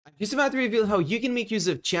Just about to reveal how you can make use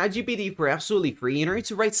of ChatGPT for absolutely free in order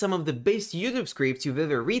to write some of the best YouTube scripts you've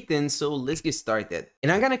ever written, so let's get started.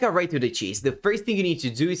 And I'm gonna cut right to the chase. The first thing you need to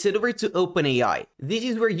do is head over to OpenAI. This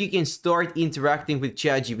is where you can start interacting with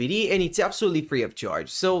ChatGPT, and it's absolutely free of charge.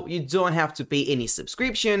 So you don't have to pay any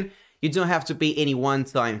subscription, you don't have to pay any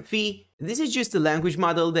one-time fee. This is just a language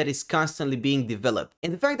model that is constantly being developed.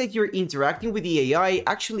 And the fact that you're interacting with the AI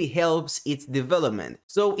actually helps its development.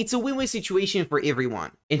 So it's a win-win situation for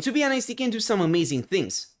everyone. And to be honest, it can do some amazing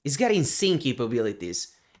things. It's got insane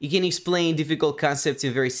capabilities. It can explain difficult concepts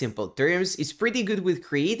in very simple terms. It's pretty good with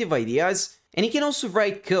creative ideas. And it can also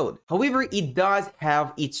write code. However, it does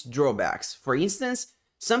have its drawbacks. For instance,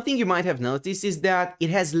 something you might have noticed is that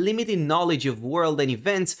it has limited knowledge of world and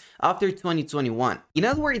events after 2021. In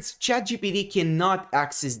other words, ChatGPT cannot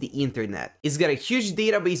access the internet. It's got a huge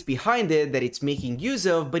database behind it that it's making use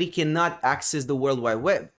of, but it cannot access the World Wide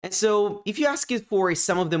Web. And so, if you ask it for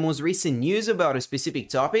some of the most recent news about a specific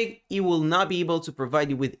topic, it will not be able to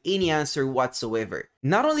provide you with any answer whatsoever.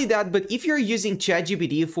 Not only that, but if you're using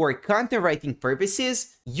ChatGPT for content writing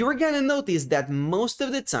purposes, you're gonna notice that most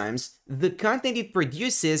of the times, the content it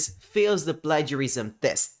produces fails the plagiarism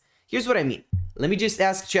test. Here's what I mean. Let me just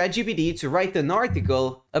ask ChatGPT to write an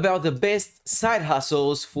article about the best side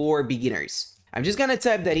hustles for beginners. I'm just gonna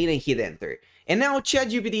type that in and hit enter. And now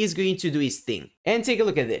ChatGPT is going to do its thing. And take a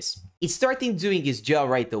look at this. It's starting doing its job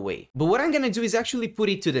right away. But what I'm gonna do is actually put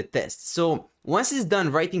it to the test. So once it's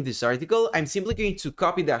done writing this article, I'm simply going to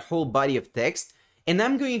copy that whole body of text and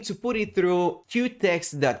I'm going to put it through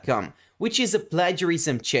qtext.com, which is a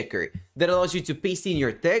plagiarism checker that allows you to paste in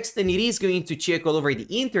your text and it is going to check all over the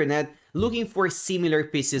internet looking for similar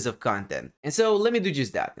pieces of content. And so let me do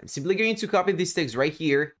just that. I'm simply going to copy this text right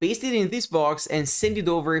here, paste it in this box and send it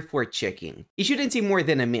over for checking. It shouldn't take more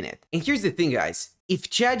than a minute. And here's the thing, guys. If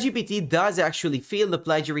ChatGPT does actually fail the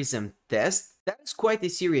plagiarism test, that is quite a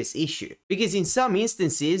serious issue. Because in some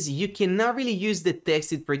instances, you cannot really use the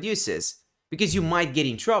text it produces, because you might get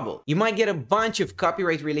in trouble. You might get a bunch of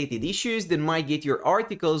copyright related issues that might get your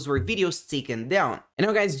articles or videos taken down. And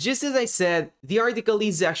now guys, just as I said, the article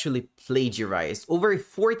is actually plagiarized. Over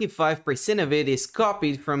 45% of it is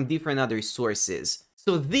copied from different other sources.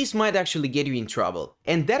 So this might actually get you in trouble.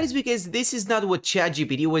 And that is because this is not what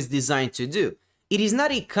ChatGPT was designed to do. It is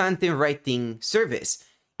not a content writing service.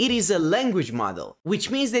 It is a language model, which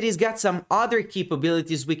means that it's got some other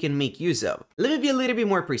capabilities we can make use of. Let me be a little bit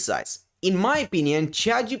more precise. In my opinion,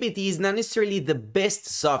 ChatGPT is not necessarily the best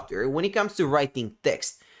software when it comes to writing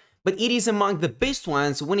text, but it is among the best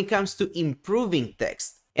ones when it comes to improving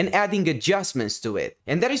text and adding adjustments to it.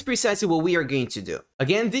 And that is precisely what we are going to do.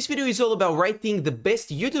 Again, this video is all about writing the best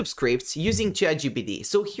YouTube scripts using ChatGPT.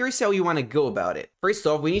 So here's how you want to go about it. First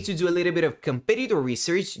off, we need to do a little bit of competitor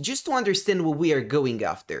research just to understand what we are going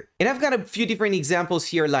after. And I've got a few different examples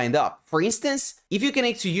here lined up. For instance, if you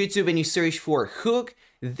connect to YouTube and you search for Hook,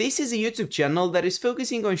 this is a YouTube channel that is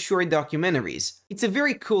focusing on short documentaries. It's a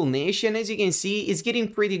very cool niche and as you can see, it's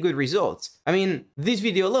getting pretty good results. I mean, this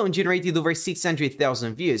video alone generated over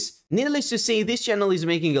 600,000 views. Needless to say, this channel is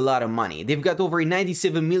making a lot of money. They've got over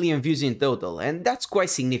 97 million views in total, and that's quite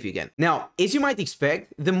significant. Now, as you might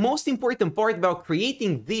expect, the most important part about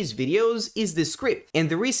creating these videos is the script and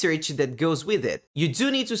the research that goes with it. You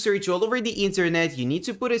do need to search all over the internet, you need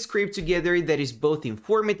to put a script together that is both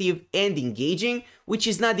informative and engaging, which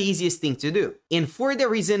is not the easiest thing to do. And for that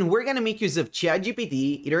reason, we're gonna make use of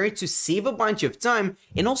ChatGPT in order to save a bunch of time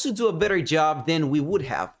and also do a better job than we would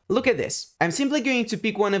have. Look at this. I'm simply going to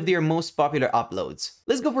pick one of their most popular uploads.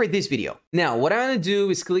 Let's go for this video. Now, what I'm gonna do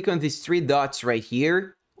is click on these three dots right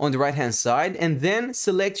here on the right hand side and then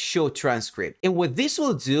select show transcript. And what this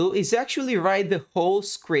will do is actually write the whole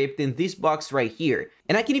script in this box right here.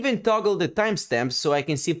 And I can even toggle the timestamps so I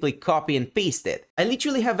can simply copy and paste it. I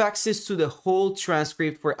literally have access to the whole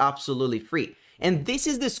transcript for absolutely free. And this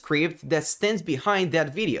is the script that stands behind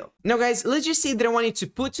that video. Now guys, let's just say that I wanted to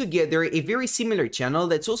put together a very similar channel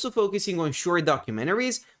that's also focusing on short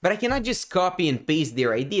documentaries, but I cannot just copy and paste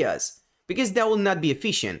their ideas, because that will not be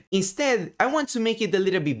efficient. Instead, I want to make it a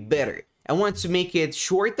little bit better. I want to make it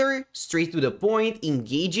shorter, straight to the point,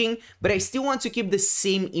 engaging, but I still want to keep the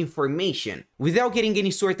same information without getting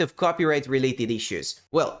any sort of copyright related issues.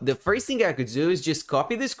 Well, the first thing I could do is just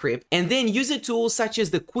copy the script and then use a tool such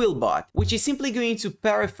as the Quillbot, which is simply going to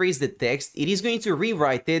paraphrase the text. It is going to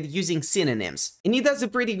rewrite it using synonyms. And it does a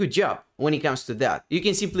pretty good job when it comes to that. You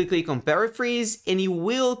can simply click on paraphrase and it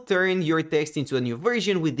will turn your text into a new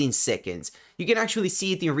version within seconds. You can actually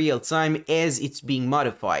see it in real time as it's being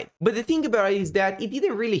modified. But the thing about it is that it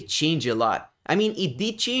didn't really change a lot. I mean, it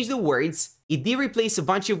did change the words, It did replace a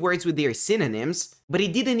bunch of words with their synonyms, but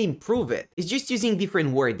it didn't improve it. It's just using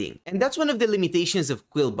different wording. And that's one of the limitations of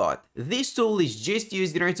Quillbot. This tool is just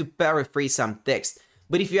used in order to paraphrase some text.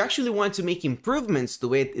 But if you actually want to make improvements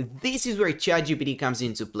to it, this is where ChatGPT comes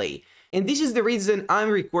into play. And this is the reason I'm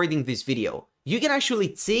recording this video. You can actually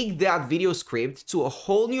take that video script to a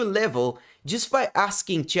whole new level just by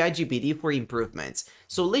asking ChatGPT for improvements.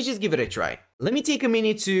 So let's just give it a try. Let me take a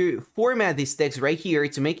minute to format this text right here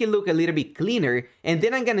to make it look a little bit cleaner, and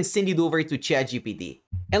then I'm gonna send it over to ChatGPT.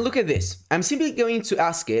 And look at this. I'm simply going to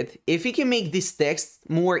ask it if it can make this text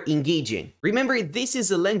more engaging. Remember, this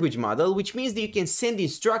is a language model, which means that you can send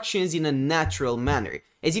instructions in a natural manner,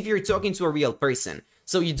 as if you're talking to a real person.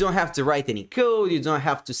 So you don't have to write any code, you don't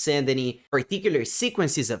have to send any particular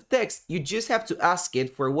sequences of text, you just have to ask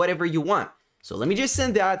it for whatever you want. So let me just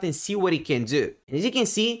send that and see what it can do. And as you can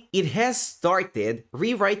see, it has started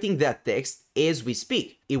rewriting that text as we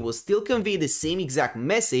speak. It will still convey the same exact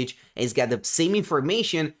message, it's got the same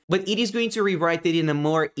information, but it is going to rewrite it in a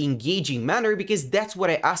more engaging manner because that's what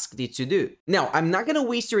I asked it to do. Now, I'm not gonna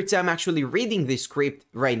waste your time actually reading this script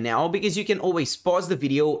right now because you can always pause the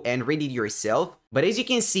video and read it yourself. But as you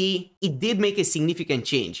can see, it did make a significant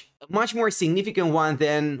change. A much more significant one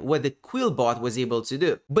than what the Quillbot was able to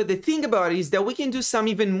do. But the thing about it is that we can do some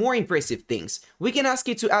even more impressive things. We can ask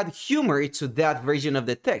it to add humor to that version of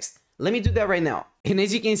the text. Let me do that right now. And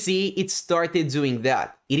as you can see, it started doing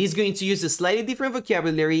that. It is going to use a slightly different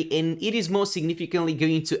vocabulary, and it is most significantly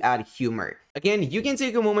going to add humor. Again, you can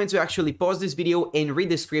take a moment to actually pause this video and read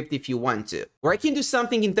the script if you want to. Or I can do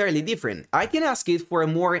something entirely different. I can ask it for a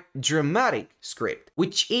more dramatic script,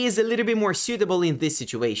 which is a little bit more suitable in this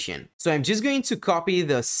situation. So I'm just going to copy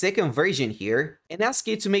the second version here and ask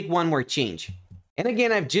it to make one more change. And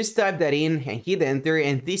again, I've just typed that in and hit enter,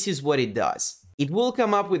 and this is what it does. It will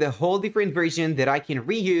come up with a whole different version that I can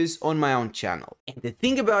reuse on my own channel. And the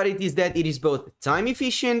thing about it is that it is both time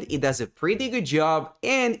efficient, it does a pretty good job,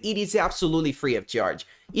 and it is absolutely free of charge.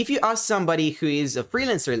 If you ask somebody who is a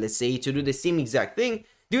freelancer, let's say, to do the same exact thing,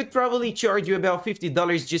 they would probably charge you about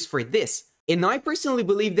 $50 just for this. And I personally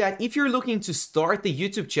believe that if you're looking to start a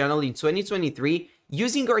YouTube channel in 2023,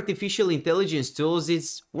 using artificial intelligence tools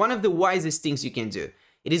is one of the wisest things you can do.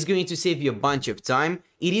 It is going to save you a bunch of time,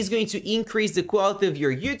 it is going to increase the quality of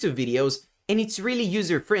your YouTube videos, and it's really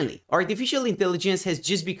user-friendly. Artificial intelligence has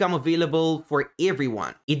just become available for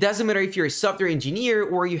everyone. It doesn't matter if you're a software engineer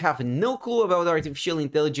or you have no clue about artificial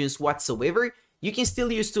intelligence whatsoever, you can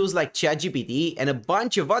still use tools like ChatGPT and a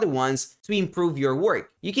bunch of other ones to improve your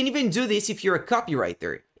work. You can even do this if you're a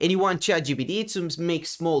copywriter and you want ChatGPT to make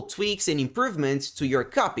small tweaks and improvements to your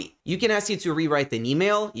copy. You can ask it to rewrite an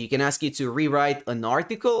email, you can ask it to rewrite an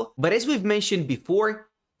article, but as we've mentioned before,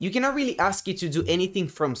 you cannot really ask it to do anything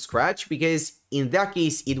from scratch because in that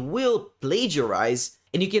case it will plagiarize,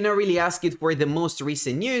 and you cannot really ask it for the most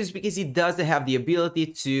recent news because it doesn't have the ability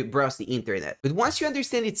to browse the internet. But once you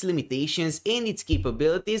understand its limitations and its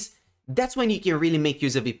capabilities, that's when you can really make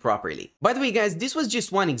use of it properly. By the way, guys, this was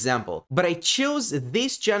just one example, but I chose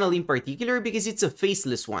this channel in particular because it's a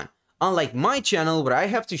faceless one. Unlike my channel, where I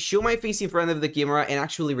have to show my face in front of the camera and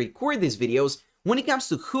actually record these videos, when it comes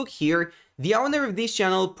to Hook here, the owner of this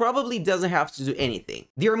channel probably doesn't have to do anything.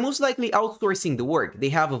 They are most likely outsourcing the work. They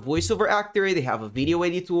have a voiceover actor, they have a video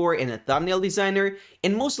editor and a thumbnail designer,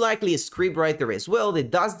 and most likely a scriptwriter as well that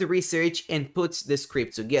does the research and puts the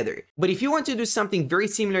script together. But if you want to do something very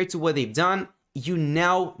similar to what they've done, you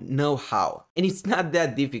now know how. And it's not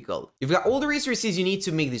that difficult. You've got all the resources you need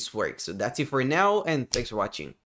to make this work. So that's it for now, and thanks for watching.